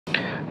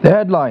The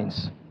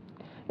headlines: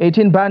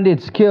 18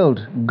 bandits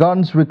killed,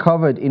 guns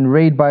recovered in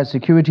raid by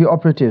security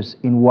operatives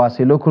in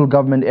Wase local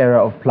government area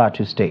of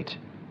Plateau State.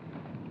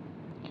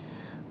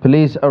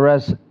 Police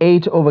arrest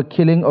 8 over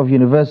killing of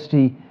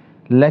university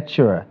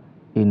lecturer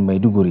in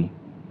Maiduguri.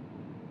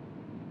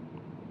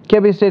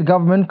 Kebbi State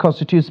government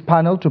constitutes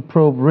panel to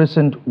probe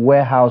recent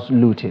warehouse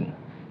looting.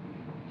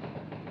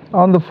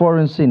 On the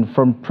foreign scene,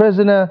 from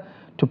prisoner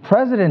to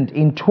president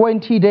in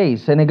 20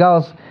 days,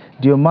 Senegal's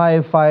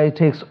Diomaye Faye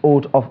takes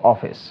oath of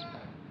office.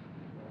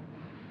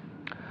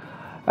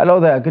 Hello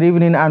there, good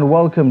evening and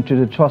welcome to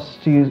the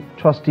Trust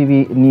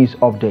TV News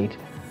Update.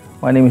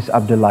 My name is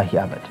Abdullahi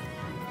Ahmed.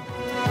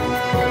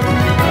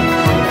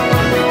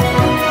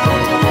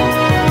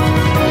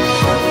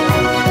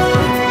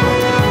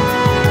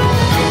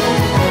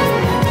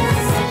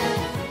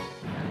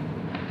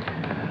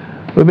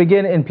 We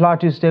begin in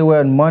Plateau State, where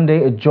on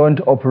Monday a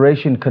joint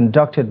operation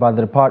conducted by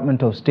the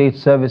Department of State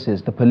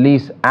Services, the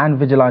police and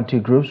vigilante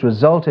groups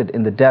resulted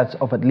in the deaths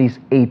of at least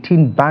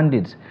 18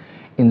 bandits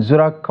in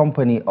Zurak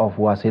Company of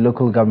Wase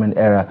local government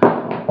area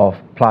of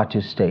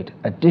Plateau State.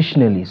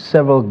 Additionally,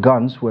 several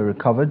guns were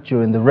recovered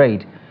during the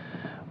raid.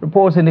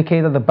 Reports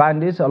indicate that the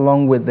bandits,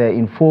 along with their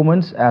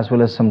informants as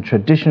well as some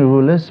traditional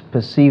rulers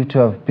perceived to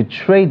have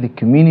betrayed the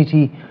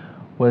community,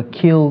 were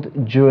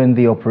killed during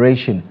the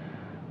operation.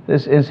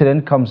 This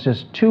incident comes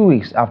just 2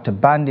 weeks after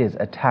bandits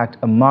attacked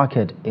a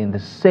market in the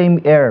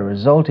same area,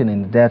 resulting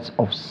in the deaths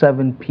of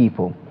 7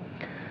 people.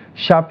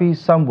 Shapi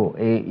Sambo,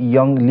 a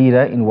young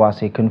leader in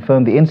Wase,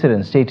 confirmed the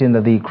incident, stating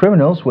that the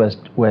criminals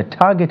were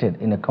targeted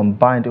in a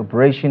combined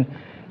operation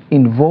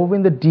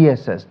involving the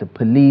DSS, the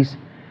police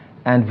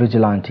and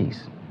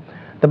vigilantes.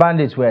 The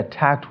bandits were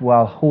attacked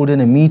while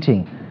holding a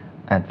meeting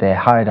at their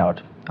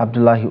hideout.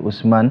 Abdullahi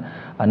Usman,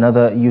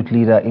 another youth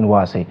leader in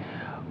Wase,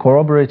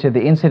 corroborated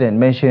the incident,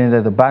 mentioning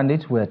that the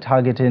bandits were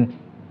targeted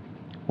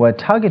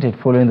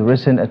following the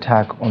recent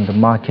attack on the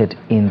market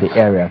in the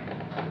area.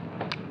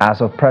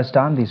 As of press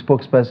time, the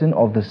spokesperson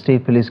of the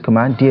State Police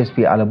Command,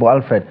 DSP Alabo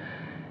Alfred,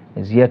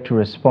 is yet to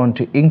respond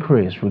to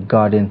inquiries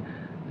regarding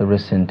the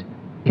recent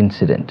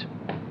incident.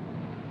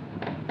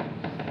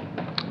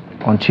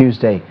 On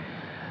Tuesday,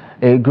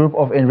 a group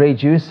of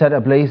enraged youths set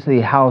ablaze the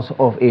house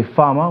of a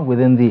farmer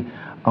within the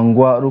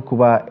Angwa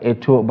Rukuba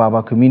Eto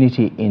Baba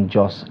community in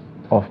Jos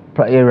of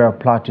area of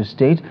Plateau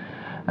State,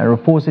 and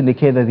reports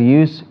indicate that the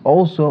youths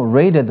also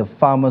raided the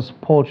farmer's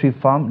poultry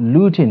farm,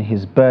 looting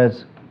his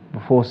birds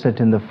before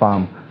setting the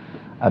farm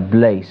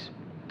ablaze.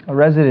 A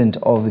resident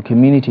of the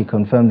community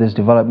confirmed this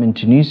development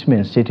to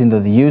newsmen, stating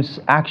that the youth's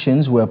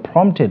actions were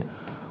prompted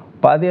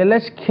by the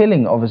alleged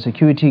killing of a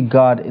security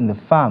guard in the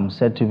farm,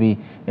 said to be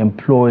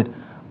employed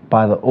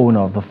by the owner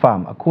of the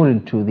farm.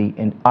 According to the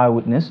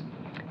eyewitness,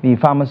 the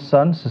farmer's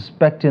son,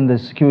 suspecting the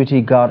security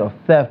guard of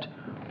theft,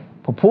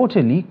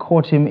 purportedly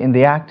caught him in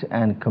the act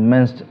and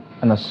commenced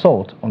an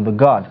assault on the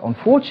guard.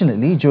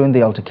 Unfortunately, during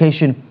the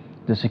altercation,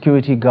 the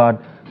security guard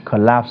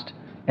collapsed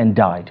and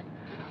died.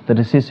 The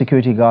deceased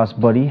security guard's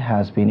body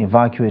has been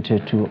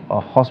evacuated to a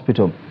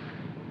hospital.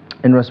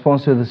 In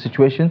response to the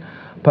situation,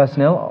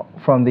 personnel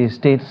from the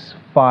state's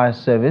fire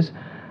service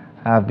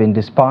have been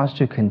dispatched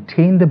to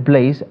contain the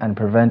blaze and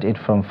prevent it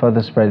from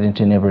further spreading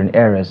to neighboring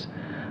areas.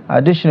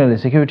 Additionally,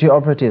 security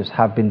operatives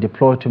have been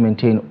deployed to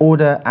maintain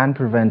order and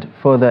prevent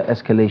further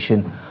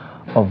escalation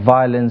of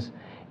violence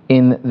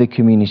in the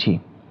community.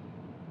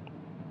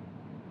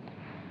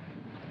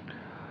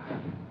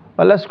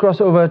 Well, let's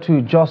cross over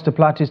to Jos, the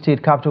Plateau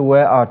State capital,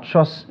 where our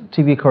Trust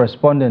TV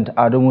correspondent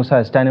Ado Musa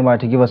is standing by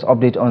to give us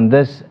update on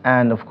this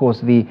and, of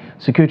course, the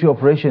security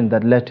operation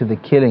that led to the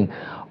killing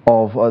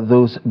of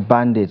those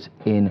bandits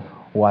in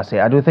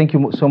Wase. Ado, thank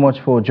you so much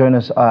for joining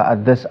us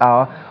at this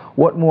hour.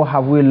 What more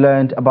have we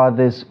learned about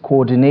this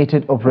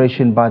coordinated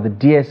operation by the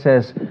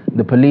DSS,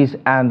 the police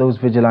and those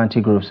vigilante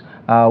groups?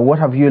 What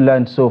have you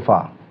learned so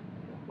far?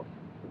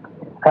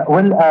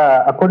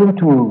 According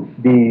to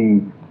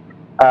the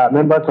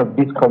members of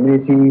this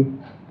community,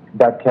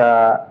 that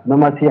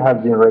normalcy has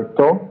been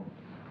restored,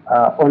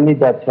 only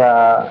that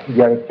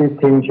there is still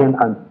tension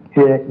and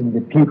fear in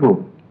the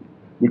people,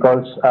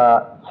 because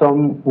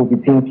some will be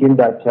thinking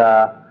that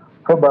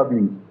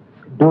probably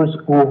those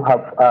who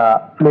have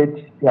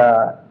fled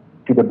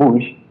to the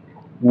bush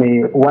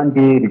may one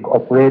day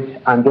cooperate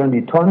and then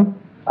return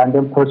and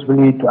then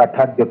possibly to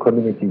attack the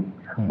community.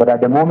 But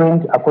at the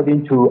moment,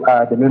 according to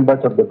the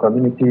members of the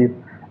community,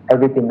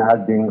 everything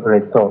has been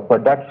restored.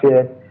 But that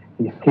fear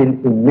is still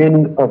in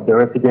many of the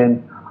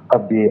residents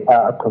of the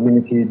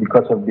community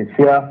because of the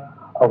fear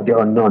of the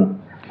unknown.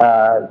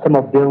 Some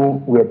of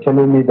them were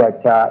telling me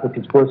that it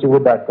is possible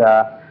that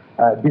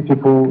these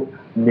people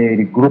may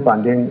regroup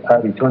and then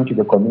return to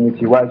the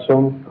community, while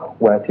some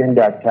were saying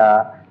that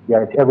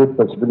there is every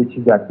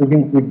possibility that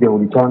even if they will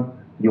return,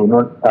 they will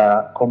not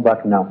come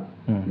back now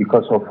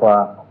because of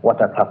what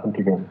has happened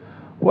to them.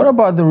 What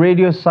about the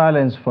radio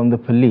silence from the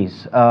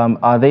police?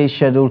 Are they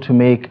scheduled to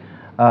make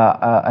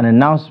an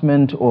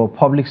announcement or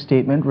public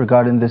statement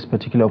regarding this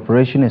particular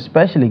operation,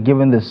 especially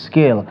given the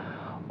scale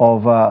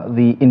of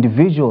the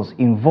individuals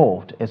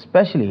involved,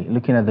 especially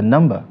looking at the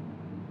number?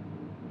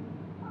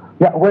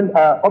 Yeah, well,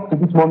 up to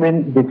this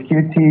moment, the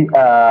security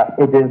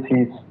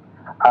agencies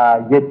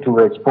are yet to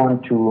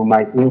respond to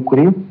my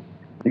inquiry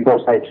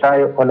because I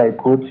try all I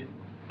could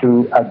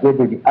to get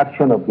the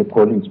reaction of the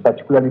police,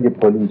 particularly the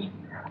police.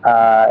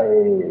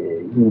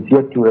 He is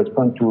yet to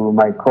respond to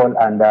my call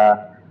and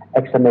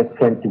SMS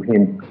sent to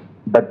him.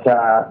 But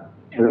the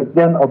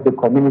resident of the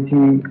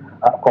community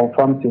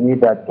confirmed to me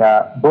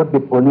that both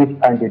the police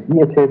and the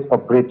DSS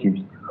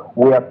operatives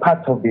were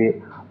part of the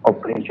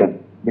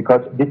operation,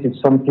 because this is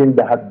something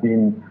that has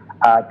been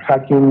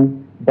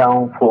tracking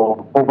down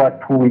for over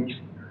 2 weeks,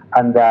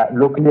 and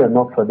luckily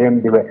enough for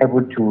them, they were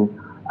able to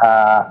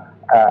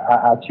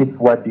achieve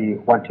what they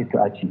wanted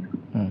to achieve.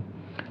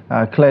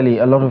 Clearly,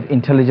 a lot of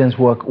intelligence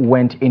work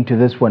went into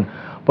this one.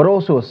 But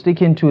also,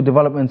 sticking to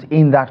developments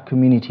in that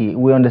community,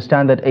 we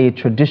understand that a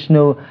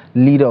traditional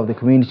leader of the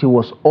community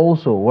was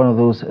also one of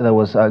those that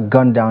was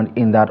gunned down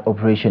in that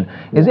operation.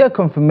 Is there a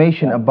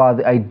confirmation about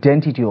the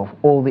identity of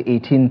all the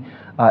 18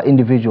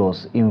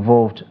 individuals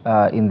involved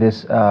in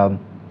this,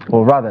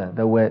 or rather,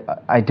 that were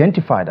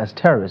identified as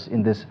terrorists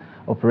in this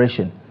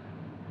operation?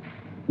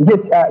 Yes,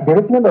 the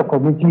resident of the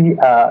community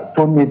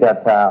told me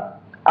that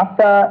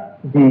after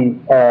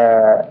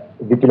the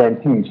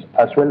vigilantes,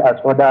 as well as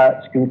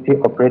other security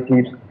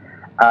operatives,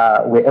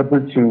 were able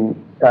to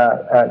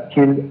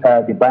kill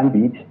the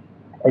bandits,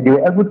 they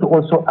were able to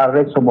also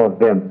arrest some of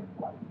them,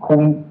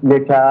 whom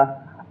later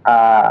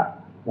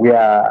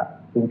were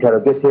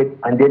interrogated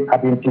and then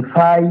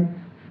identify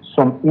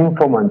some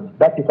informants.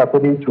 That is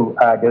according to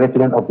the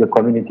resident of the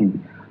community.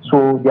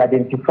 So they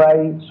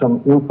identify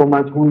some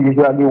informants who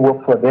usually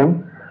work for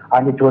them,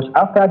 and it was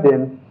after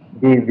them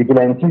the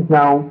vigilantes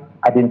now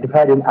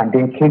identified them and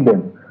then killed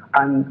them.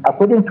 And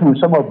according to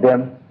some of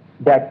them,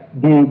 that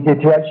the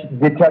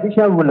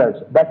traditional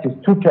rulers, that is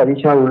 2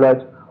 traditional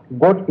rulers,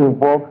 got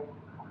involved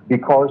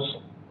because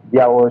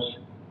there was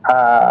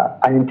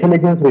an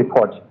intelligence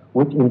report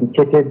which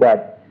indicated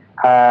that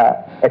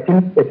a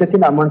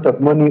certain amount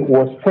of money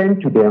was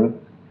sent to them,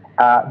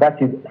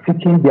 that is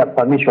seeking their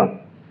permission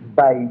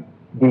by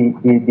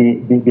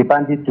the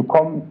bandits to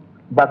come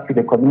back to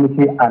the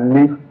community and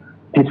live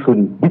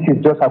peacefully. This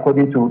is just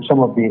according to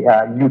some of the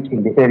youth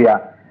in the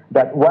area.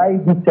 That why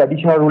these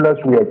traditional rulers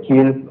were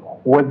killed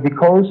was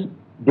because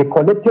they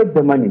collected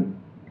the money,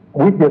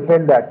 which they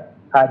felt that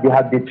they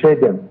had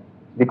betrayed them.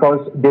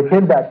 Because they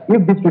felt that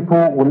if these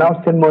people will now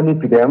send money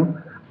to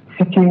them,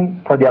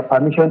 seeking for their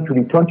permission to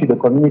return to the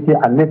community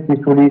and live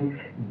peacefully,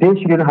 they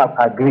shouldn't have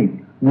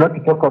agreed, not to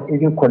talk of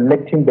even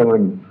collecting the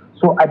money.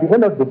 So at the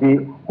end of the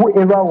day,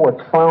 whoever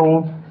was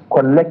found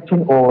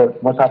collecting or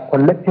must have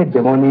collected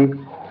the money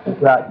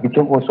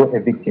became also a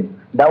victim.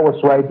 That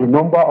was why the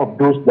number of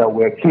those that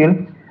were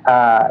killed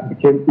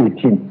became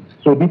 18.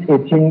 So this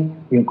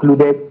 18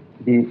 included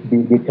the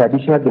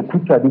 2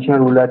 traditional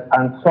rulers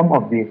and some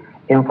of the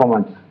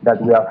informants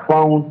that were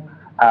found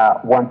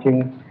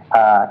wanting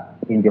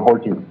in the whole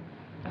team.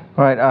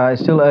 All right,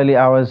 still early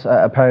hours,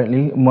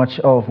 apparently. Much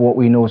of what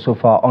we know so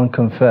far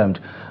unconfirmed,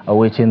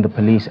 awaiting the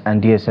police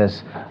and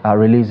DSS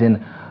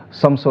releasing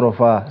some sort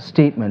of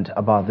statement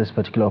about this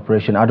particular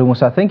operation. Adu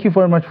Musa, thank you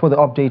very much for the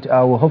update.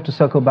 We'll hope to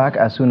circle back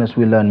as soon as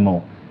we learn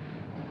more.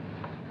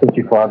 Thank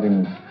you for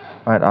having me.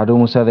 All right, Adu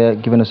Musa there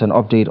giving us an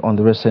update on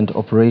the recent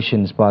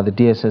operations by the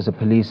DSS, the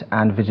police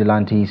and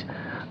vigilantes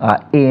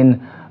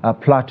in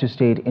Plateau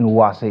State in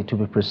Wase, to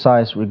be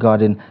precise,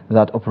 regarding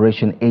that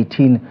operation.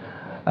 18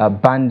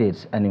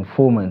 bandits and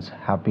informants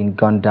have been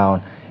gunned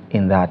down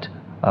in that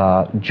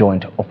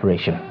joint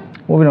operation.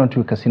 Moving on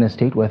to Katsina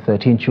State, where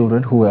 13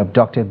 children who were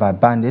abducted by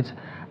bandits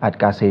at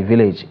Gase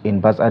village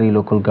in Bazari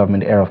local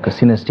government area of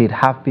Katsina State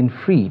have been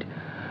freed.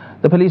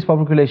 The police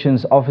public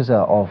relations officer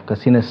of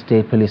Katsina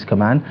State Police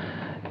Command,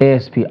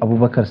 ASP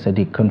Abubakar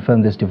Sadiq,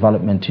 confirmed this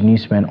development to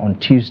newsmen on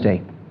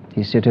Tuesday.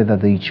 He stated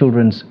that the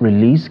children's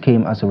release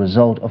came as a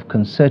result of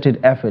concerted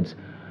efforts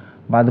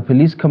by the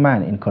police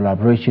command in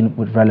collaboration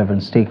with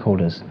relevant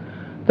stakeholders.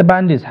 The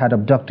bandits had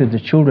abducted the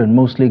children,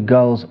 mostly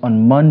girls,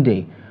 on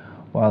Monday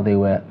while they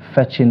were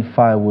fetching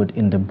firewood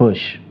in the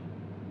bush.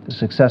 The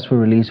successful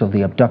release of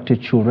the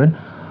abducted children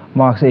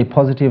marks a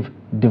positive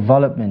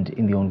development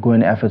in the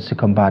ongoing efforts to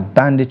combat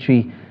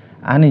banditry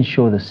and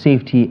ensure the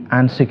safety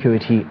and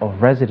security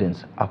of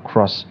residents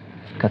across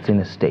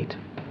Katsina State.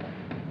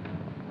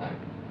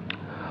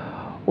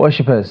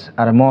 Worshippers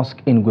at a mosque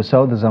in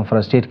Gusau, the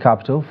Zamfara state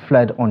capital,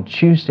 fled on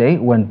Tuesday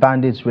when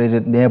bandits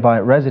raided nearby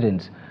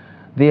residents.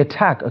 The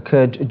attack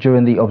occurred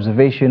during the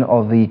observation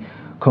of the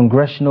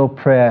congressional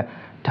prayer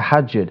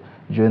Tahajjud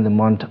during the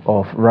month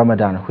of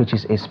Ramadan, which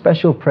is a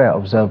special prayer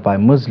observed by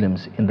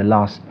Muslims in the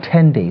last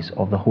 10 days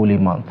of the holy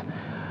month.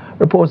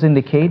 Reports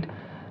indicate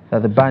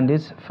that the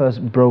bandits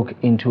first broke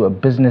into a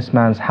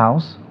businessman's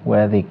house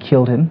where they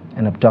killed him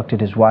and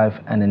abducted his wife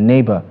and a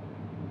neighbor.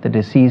 The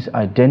deceased,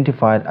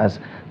 identified as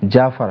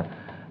Jafar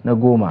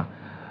Nagoma,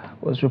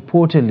 was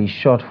reportedly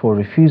shot for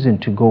refusing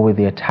to go with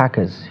the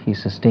attackers. He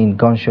sustained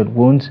gunshot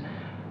wounds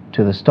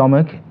to the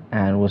stomach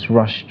and was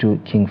rushed to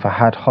King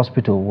Fahad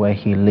Hospital, where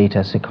he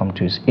later succumbed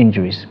to his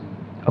injuries.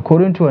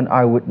 According to an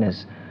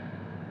eyewitness,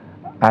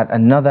 At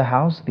another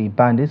house, the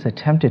bandits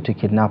attempted to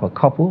kidnap a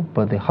couple,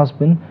 but the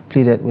husband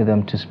pleaded with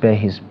them to spare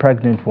his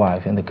pregnant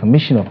wife, and the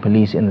Commissioner of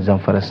Police in the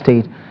Zamfara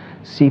State,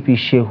 CP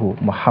Shehu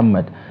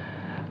Muhammad,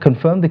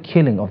 confirmed the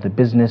killing of the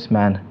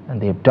businessman and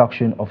the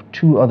abduction of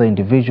 2 other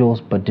individuals,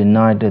 but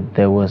denied that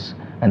there was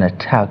an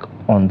attack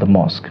on the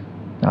mosque.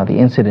 Now, the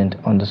incident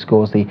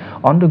underscores the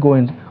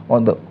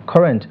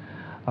current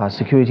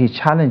security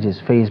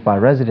challenges faced by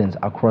residents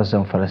across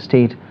Zamfara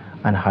State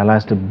and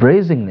highlights the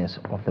brazenness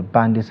of the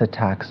bandits'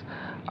 attacks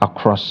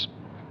across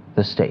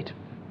the state.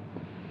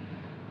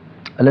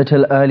 A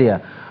little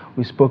earlier,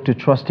 we spoke to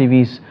Trust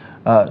TV's,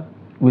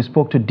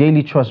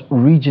 Daily Trust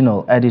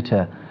regional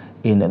editor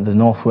in the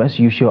Northwest,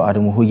 Yusho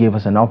Adamu, who gave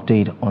us an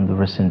update on the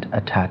recent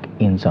attack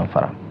in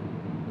Zamfara.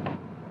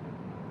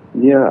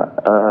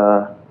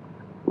 Yeah,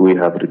 we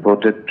have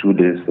reported 2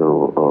 days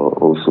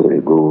also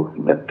ago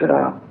that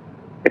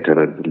a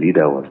terrorist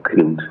leader was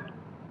killed,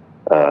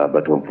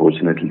 but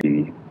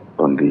unfortunately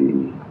on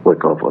the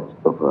wake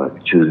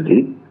of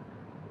Tuesday,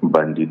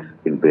 bandits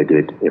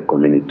invaded a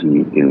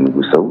community in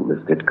Gusau,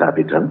 the state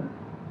capital,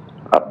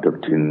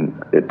 abducting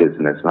a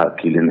businessman,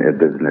 killing a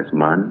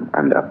businessman,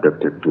 and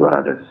abducted 2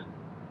 others.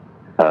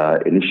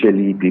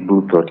 Initially,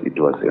 people thought it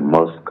was a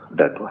mosque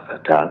that was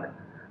attacked,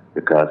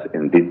 because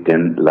in these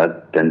last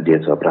 10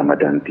 days of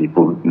Ramadan,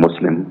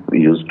 Muslims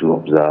used to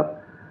observe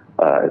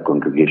a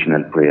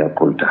congregational prayer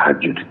called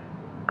Tahajjud.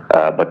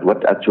 But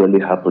what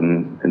actually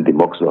happened in the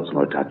mosque was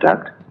not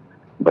attacked,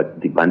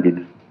 but the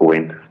bandits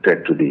went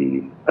straight to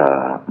the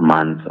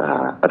man's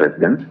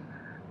residence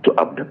to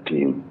abduct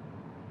him.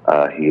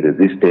 He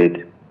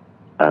resisted,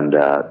 and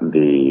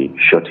they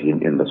shot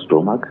him in the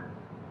stomach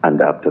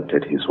and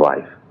abducted his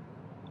wife.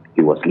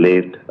 He was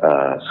left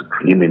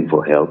screaming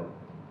for help.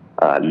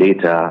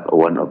 Later,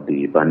 one of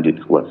the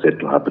bandits was said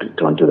to have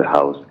returned to the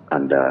house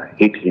and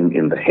hit him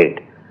in the head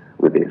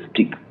with a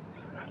stick,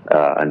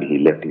 and he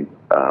left him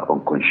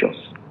unconscious.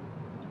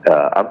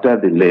 After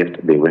they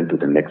left, they went to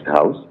the next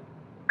house,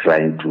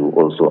 trying to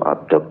also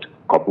abduct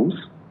couples.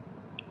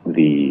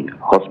 The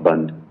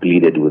husband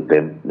pleaded with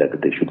them that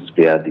they should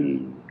spare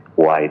the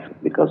wife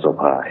because of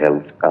her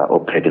health or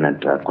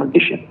pregnant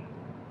condition.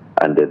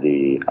 And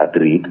they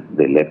agreed,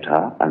 they left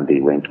her, and they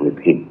went with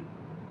him.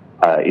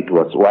 It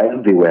was while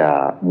they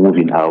were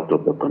moving out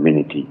of the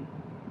community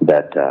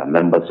that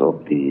members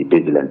of the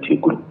vigilante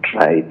group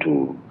tried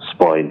to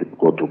spoil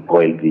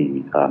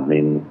the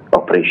main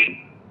operation.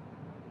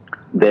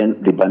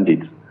 Then the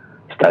bandits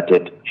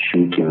started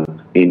shooting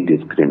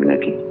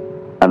indiscriminately.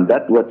 And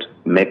that's what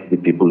makes the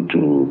people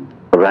to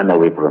run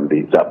away from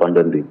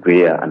abandon the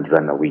prayer and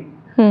run away.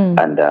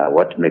 And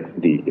what makes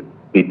the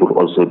people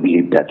also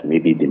believe that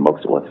maybe the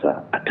mosque was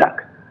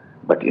attacked.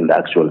 But in the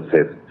actual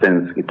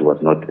sense, it was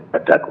not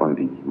attack on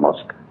the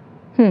mosque.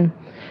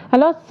 A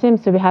lot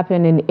seems to be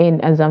happening in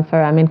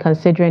Zamfara, I mean,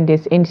 considering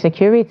this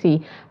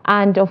insecurity.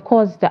 And of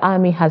course, the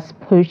army has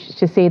pushed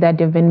to say that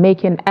they've been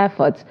making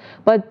efforts.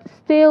 But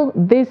still,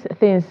 these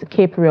things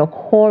keep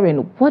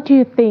reoccurring. What do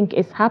you think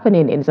is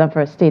happening in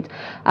Zamfara State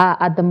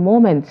at the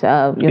moment,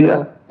 you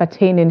know,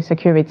 pertaining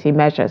security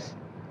measures?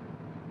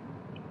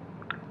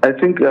 I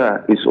think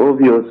it's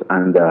obvious,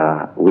 and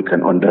we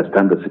can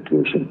understand the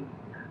situation.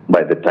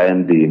 By the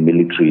time the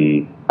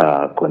military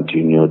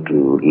continue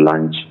to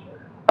launch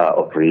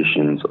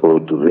operations or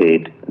to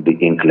raid the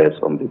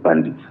enclaves on the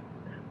bandits,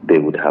 they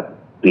would have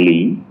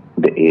flee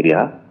the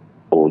area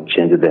or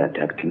change their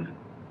tactics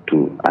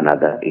to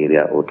another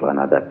area or to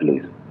another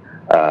place.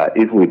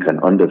 If we can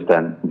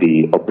understand,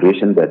 the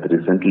operation that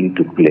recently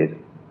took place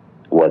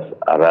was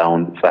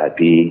around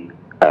Sapi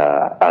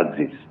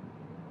axis.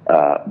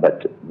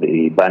 But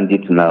the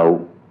bandits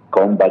now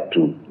come back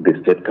to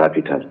the state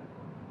capital,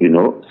 you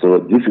know. So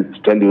this is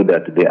to tell you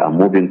that they are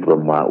moving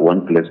from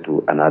one place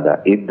to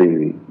another. If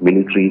the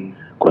military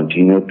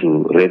continue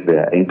to raid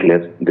their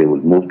enclaves, they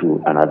will move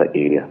to another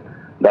area.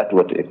 That's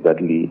what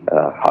exactly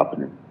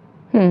happening.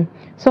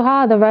 So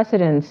how are the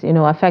residents, you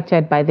know,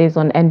 affected by this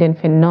unending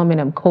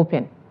phenomenon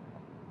coping?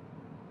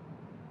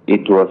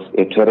 It was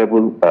a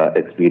terrible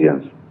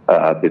experience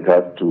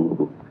because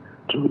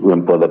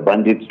for the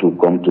bandits to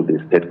come to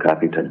the state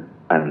capital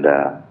and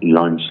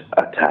launch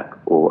attack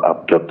or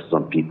abduct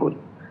some people,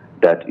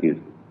 that is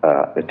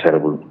a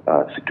terrible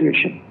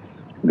situation.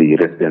 The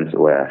residents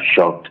were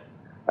shocked,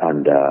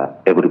 and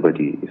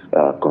everybody is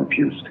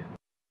confused.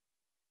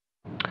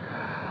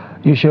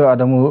 Yusho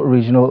Adamu,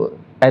 regional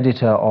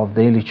editor of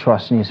the Daily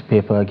Trust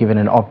newspaper, giving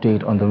an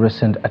update on the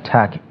recent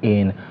attack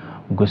in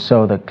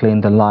Gusau that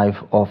claimed the life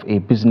of a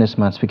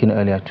businessman, speaking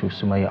earlier to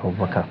Sumaya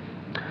Abubakar.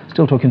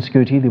 Still talking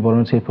security, the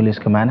Borno State Police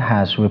Command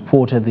has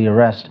reported the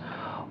arrest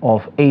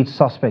of 8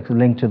 suspects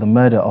linked to the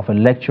murder of a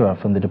lecturer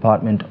from the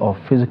Department of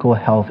Physical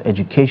Health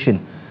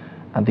Education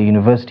at the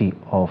University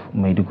of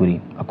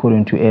Maiduguri,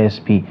 according to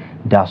ASP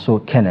Daso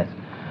Kenneth.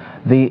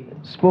 The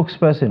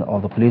spokesperson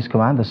of the police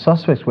command, the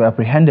suspects were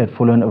apprehended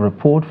following a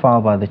report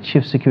filed by the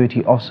chief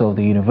security officer of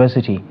the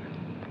university.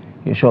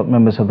 He assured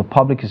members of the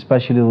public,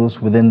 especially those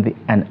within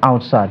and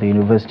outside the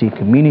university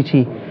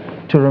community,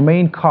 to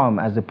remain calm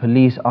as the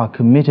police are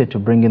committed to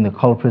bringing the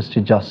culprits to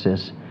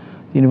justice.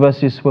 The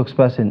university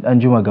spokesperson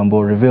Anjuma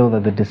Gambo revealed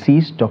that the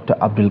deceased, Dr.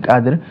 Abdul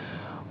Qadir,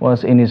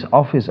 was in his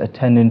office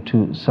attending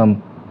to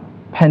some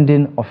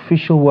pending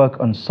official work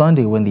on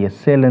Sunday when the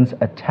assailants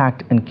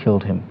attacked and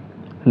killed him.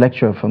 A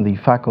lecturer from the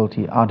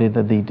faculty added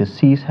that the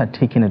deceased had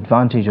taken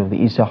advantage of the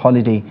Easter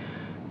holiday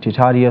to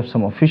tidy up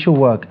some official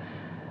work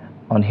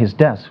on his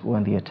desk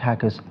when the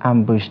attackers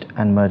ambushed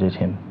and murdered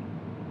him.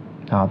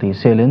 Now, the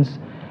assailants,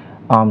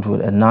 armed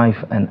with a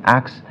knife and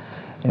axe,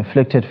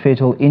 inflicted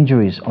fatal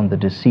injuries on the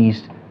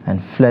deceased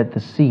and fled the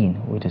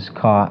scene with his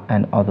car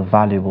and other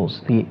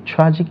valuables. The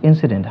tragic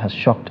incident has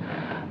shocked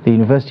the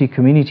university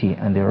community,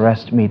 and the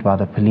arrest made by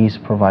the police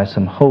provides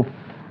some hope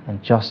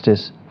and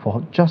justice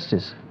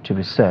to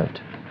be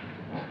served.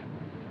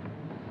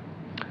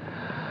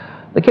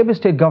 The Kebbi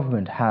State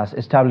government has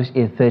established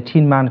a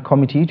 13-man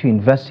committee to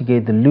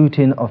investigate the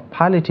looting of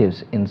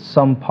palliatives in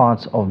some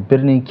parts of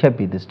Birnin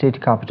Kebbi, the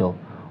state capital,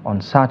 on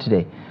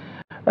Saturday.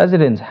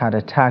 Residents had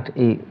attacked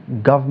a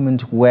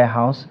government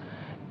warehouse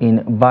in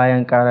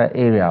Bayankara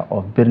area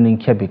of Birnin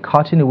Kebbi,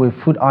 carting away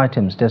food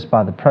items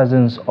despite the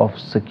presence of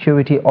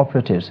security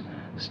operatives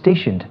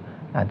stationed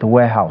at the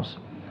warehouse.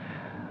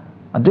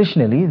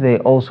 Additionally, they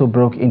also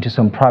broke into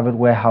some private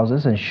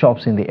warehouses and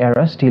shops in the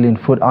area, stealing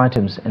food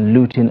items and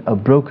looting a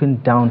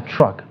broken-down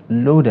truck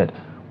loaded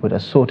with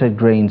assorted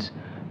grains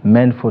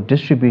meant for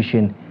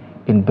distribution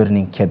in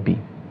Birnin Kebbi.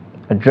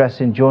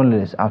 Addressing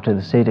journalists after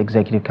the State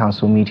Executive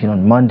Council meeting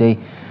on Monday,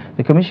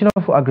 the Commissioner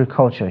for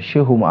Agriculture,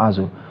 Shehu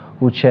Muazu,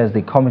 who chairs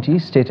the committee,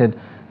 stated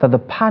that the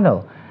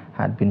panel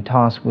had been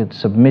tasked with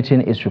submitting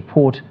its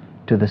report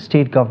to the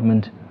state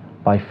government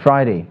by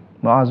Friday.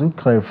 Muazu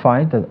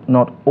clarified that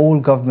not all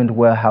government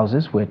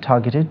warehouses were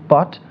targeted,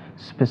 but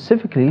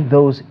specifically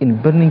those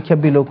in Birnin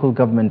Kebbi local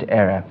government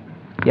area.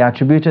 He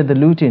attributed the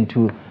looting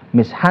to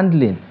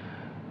mishandling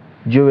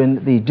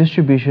during the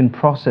distribution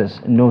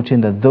process,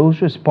 noting that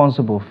those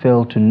responsible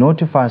failed to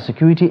notify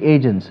security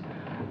agents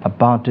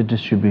about the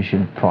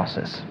distribution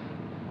process.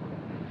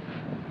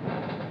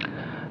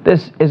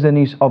 This is the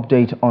news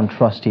update on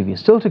Trust TV.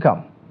 Still to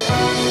come,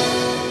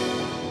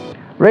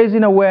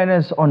 raising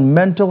awareness on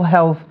mental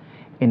health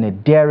in a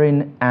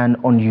daring and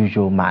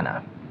unusual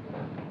manner.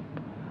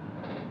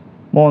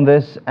 More on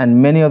this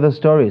and many other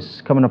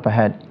stories coming up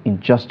ahead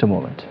in just a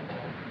moment.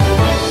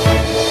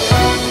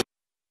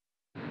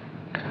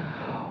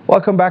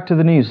 Welcome back to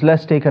the news.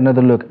 Let's take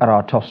another look at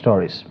our top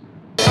stories.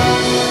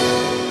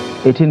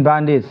 18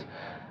 bandits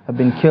have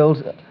been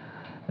killed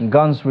and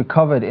guns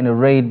recovered in a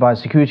raid by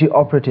security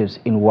operatives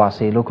in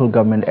Wase, local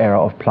government area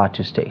of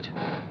Plateau State.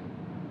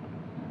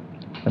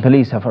 The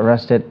police have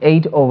arrested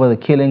 8 over the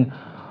killing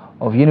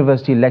of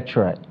university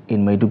lecturer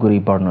in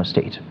Maiduguri, Borno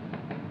State.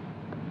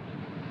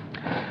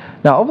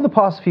 Now, over the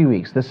past few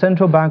weeks, the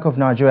Central Bank of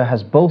Nigeria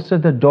has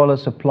bolstered the dollar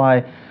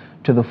supply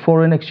to the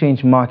foreign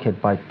exchange market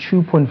by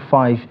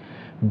 $2.5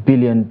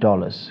 billion.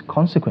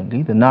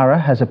 Consequently, the naira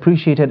has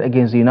appreciated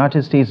against the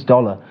United States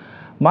dollar,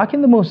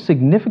 marking the most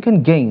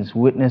significant gains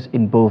witnessed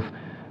in both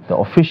the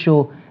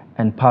official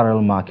and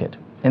parallel market.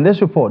 In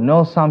this report,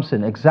 Noel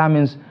Sampson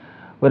engages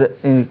with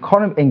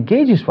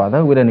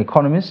an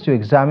economist to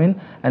examine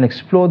and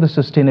explore the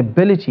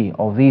sustainability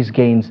of these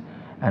gains,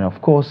 and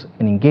of course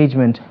an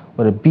engagement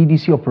with a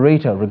BDC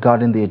operator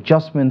regarding the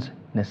adjustments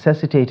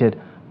necessitated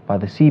by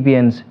the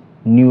CBN's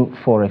new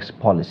forex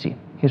policy.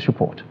 His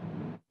report.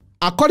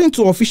 According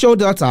to official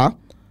data,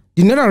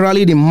 the naira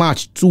rallied in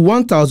March to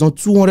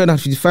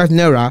 1,255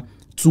 naira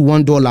to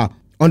 $1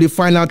 on the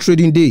final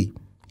trading day,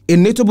 a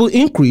notable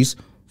increase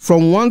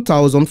from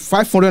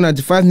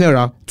 1,595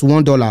 naira to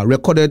 $1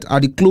 recorded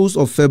at the close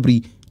of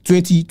February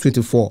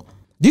 2024.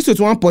 This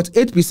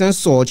 21.8%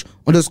 surge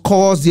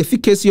underscores the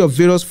efficacy of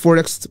various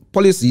forex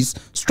policies,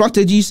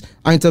 strategies,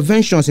 and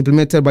interventions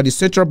implemented by the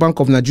Central Bank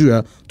of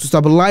Nigeria to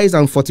stabilize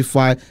and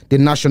fortify the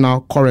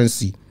national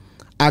currency.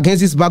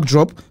 Against this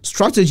backdrop,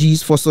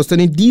 strategies for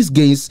sustaining these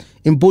gains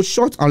in both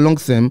short and long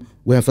term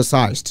were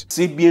emphasized.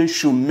 CBN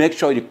should make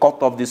sure they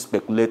cut off these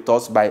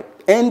speculators by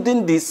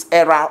ending this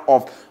era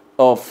of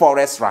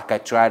forex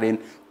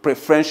racketeering,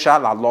 preferential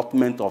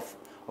allotment of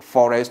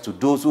forex to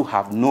those who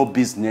have no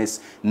business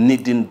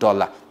needing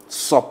dollar.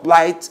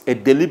 Supply, a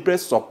deliberate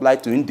supply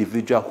to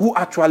individuals who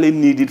actually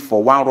need it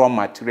for one raw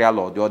material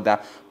or the other,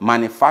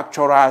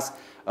 manufacturers,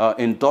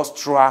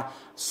 industrial,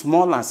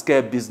 small and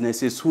scale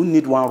businesses who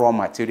need one raw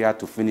material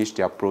to finish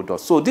their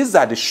product. So these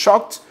are the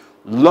short,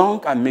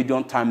 long and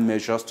medium term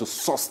measures to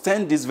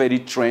sustain this very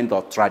trend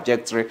or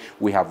trajectory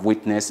we have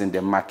witnessed in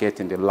the market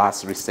in the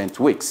last recent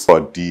weeks.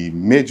 But the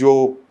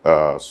major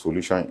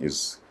solution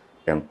is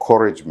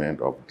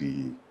encouragement of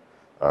the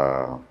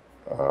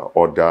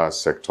other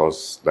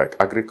sectors like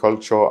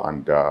agriculture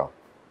and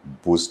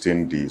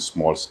boosting the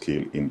small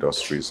scale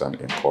industries and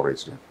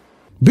encouraging.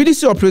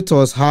 BDC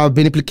operators have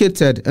been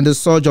implicated in the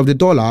surge of the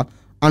dollar,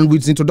 and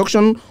with the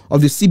introduction of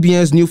the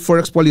CBN's new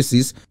forex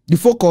policies, the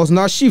focus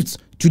now shifts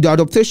to the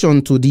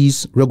adaptation to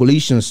these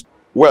regulations.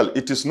 Well,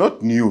 it is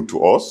not new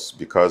to us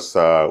because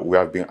we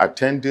have been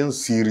attending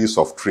series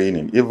of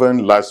training.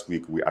 Even last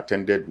week, we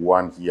attended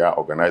one here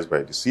organized by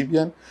the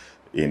CBN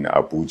in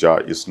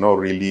Abuja. It's not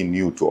really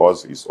new to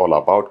us. It's all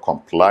about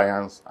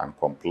compliance and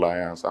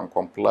compliance and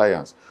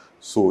compliance.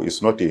 So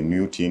it's not a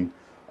new thing,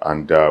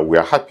 and we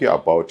are happy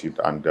about it,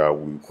 and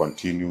we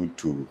continue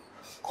to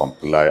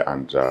comply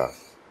and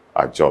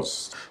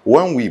adjust.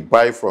 When we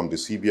buy from the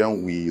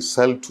CBN, we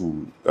sell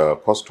to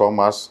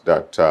customers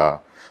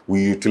that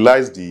we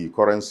utilize the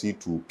currency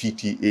to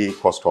PTA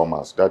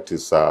customers, that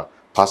is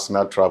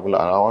personal travel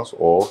allowance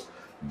or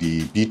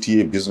the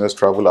BTA business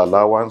travel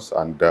allowance,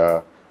 and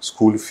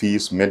school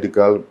fees,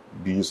 medical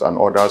bills, and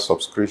other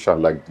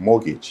subscription like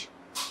mortgage.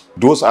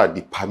 Those are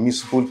the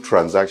permissible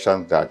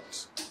transactions that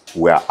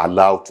we are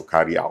allowed to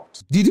carry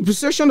out. The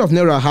depreciation of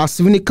Naira has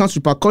significant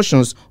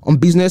repercussions on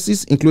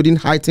businesses, including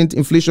heightened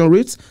inflation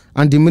rates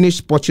and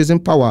diminished purchasing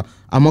power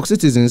among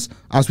citizens,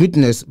 as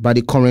witnessed by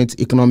the current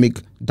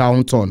economic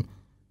downturn.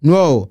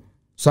 Noel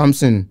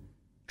Samson,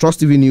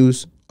 Trust TV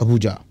News,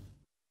 Abuja.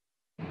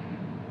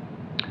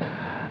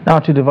 Now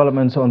to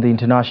developments on the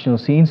international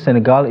scene.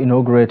 Senegal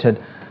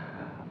inaugurated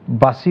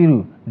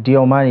Bassirou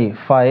Diomaye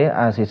Faye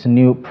as its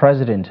new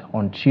president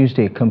on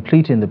Tuesday,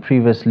 completing the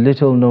previous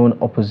little-known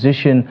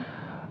opposition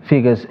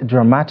figure's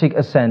dramatic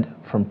ascent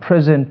from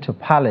prison to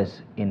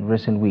palace in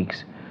recent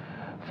weeks.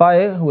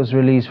 Faye was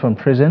released from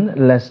prison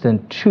less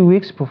than 2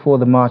 weeks before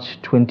the March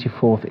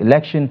 24th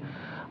election,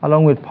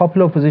 along with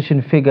popular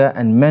opposition figure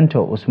and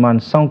mentor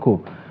Ousmane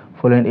Sonko,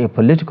 following a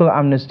political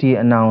amnesty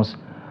announced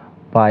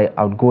by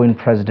outgoing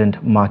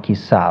President Macky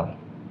Sall.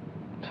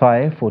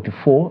 Faye,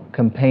 44,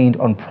 campaigned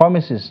on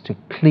promises to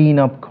clean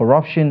up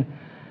corruption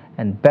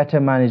and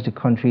better manage the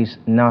country's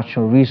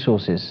natural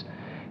resources.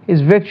 His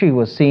victory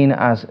was seen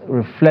as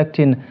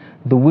reflecting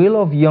the will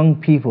of young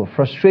people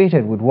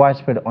frustrated with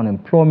widespread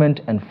unemployment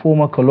and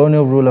former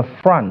colonial ruler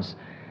France,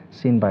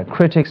 seen by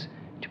critics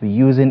to be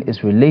using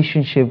its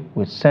relationship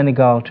with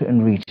Senegal to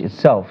enrich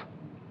itself.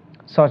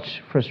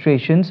 Such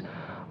frustrations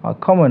are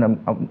common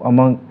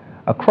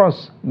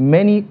across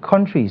many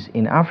countries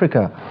in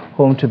Africa,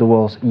 home to the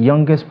world's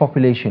youngest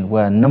population,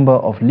 where a number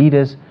of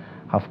leaders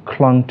have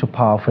clung to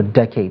power for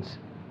decades.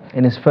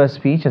 In his first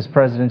speech as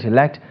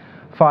president-elect,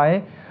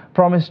 Faye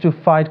promised to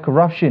fight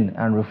corruption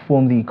and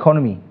reform the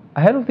economy.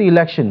 Ahead of the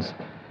elections,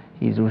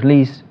 he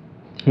released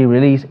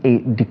a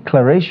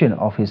declaration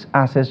of his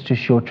assets to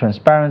show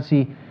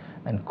transparency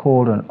and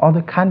called on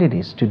other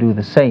candidates to do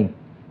the same.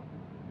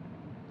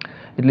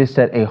 It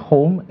listed a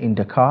home in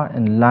Dakar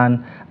and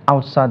land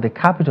outside the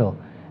capital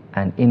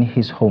and in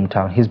his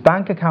hometown. His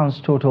bank accounts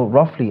total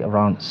roughly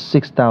around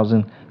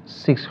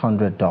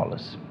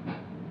 $6,600.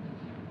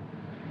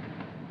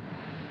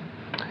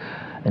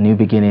 A new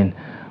beginning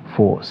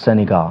for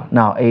Senegal.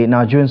 Now, a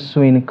Nigerian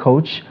swimming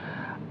coach,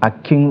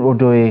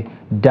 Akinrodoye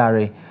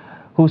Dare,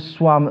 who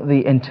swam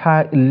the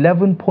entire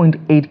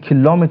 11.8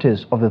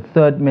 kilometers of the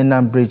third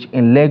mainland bridge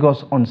in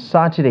Lagos on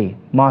Saturday,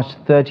 March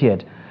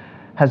 30th,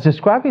 has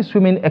described his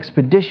swimming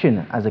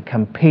expedition as a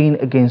campaign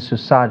against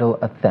suicidal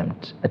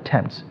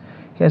attempts.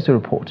 Here's the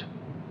report.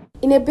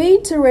 In a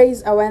bid to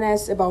raise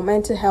awareness about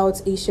mental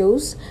health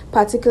issues,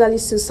 particularly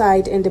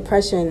suicide and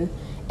depression,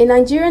 a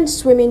Nigerian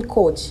swimming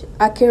coach,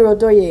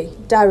 Akinrodoye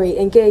Dare,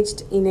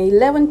 engaged in a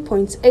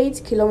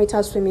 11.8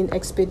 kilometer swimming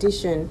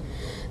expedition.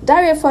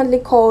 Dare fondly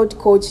called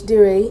Coach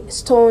Dire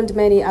stoned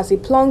many as he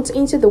plunged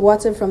into the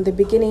water from the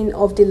beginning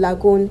of the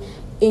lagoon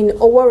in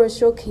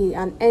Oworoshoki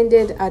and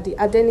ended at the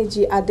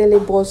Adeniji Adele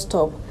bus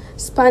stop,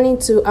 spanning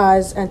 2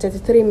 hours and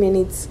 33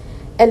 minutes,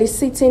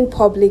 eliciting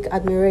public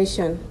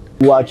admiration.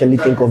 Who actually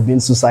think of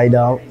being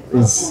suicidal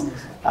is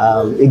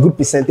a good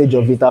percentage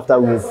of it, after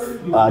we've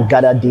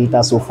gathered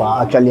data so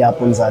far, actually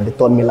happens at the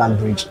third mainland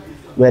bridge,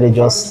 where they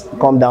just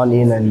come down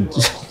in and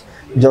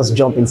just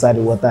jump inside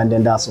the water, and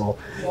then that's all.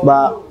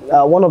 But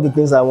one of the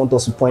things I want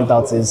us to point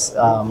out is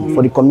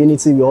for the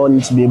community, we all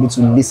need to be able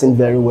to listen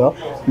very well,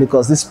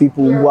 because these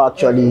people who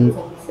actually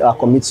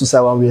commit suicide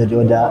one way or the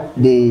other,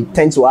 they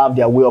tend to have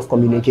their way of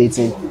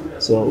communicating.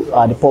 So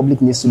the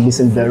public needs to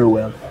listen very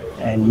well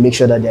and make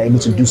sure that they're able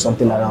to do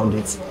something around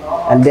it.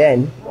 And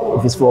then,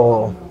 if it's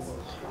for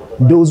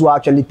those who are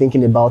actually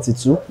thinking about it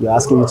too, we're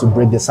asking you to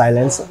break the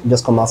silence,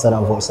 just come outside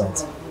and voice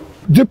it.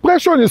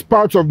 Depression is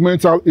part of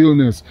mental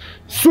illness.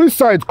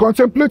 Suicide,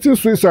 contemplating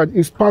suicide,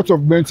 is part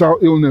of mental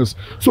illness.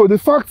 So the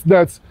fact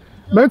that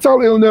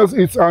mental illness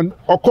is an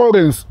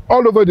occurrence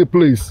all over the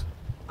place,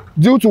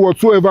 due to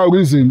whatsoever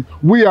reason,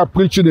 we are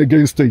preaching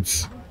against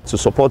it. To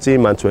support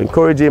him and to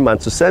encourage him and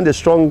to send a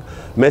strong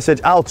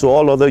message out to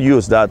all other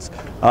youths that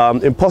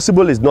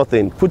impossible is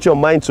nothing. Put your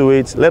mind to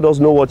it, let us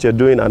know what you're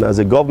doing, and as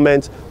a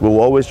government, we will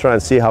always try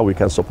and see how we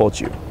can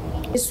support you.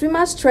 The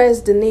swimmer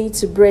stressed the need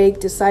to break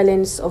the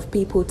silence of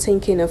people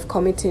thinking of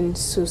committing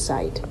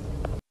suicide.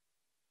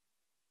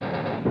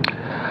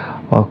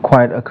 Well,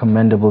 quite a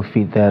commendable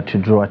feat there to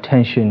draw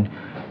attention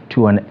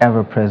to an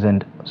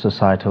ever-present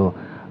societal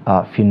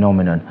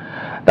phenomenon.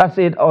 That's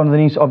it on the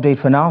news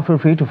update for now. Feel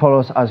free to follow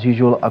us as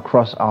usual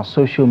across our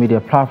social media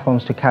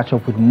platforms to catch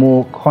up with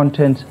more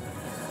content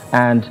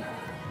and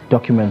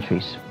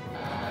documentaries.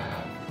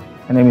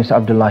 My name is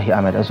Abdullahi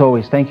Ahmed. As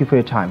always, thank you for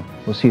your time.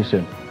 We'll see you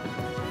soon.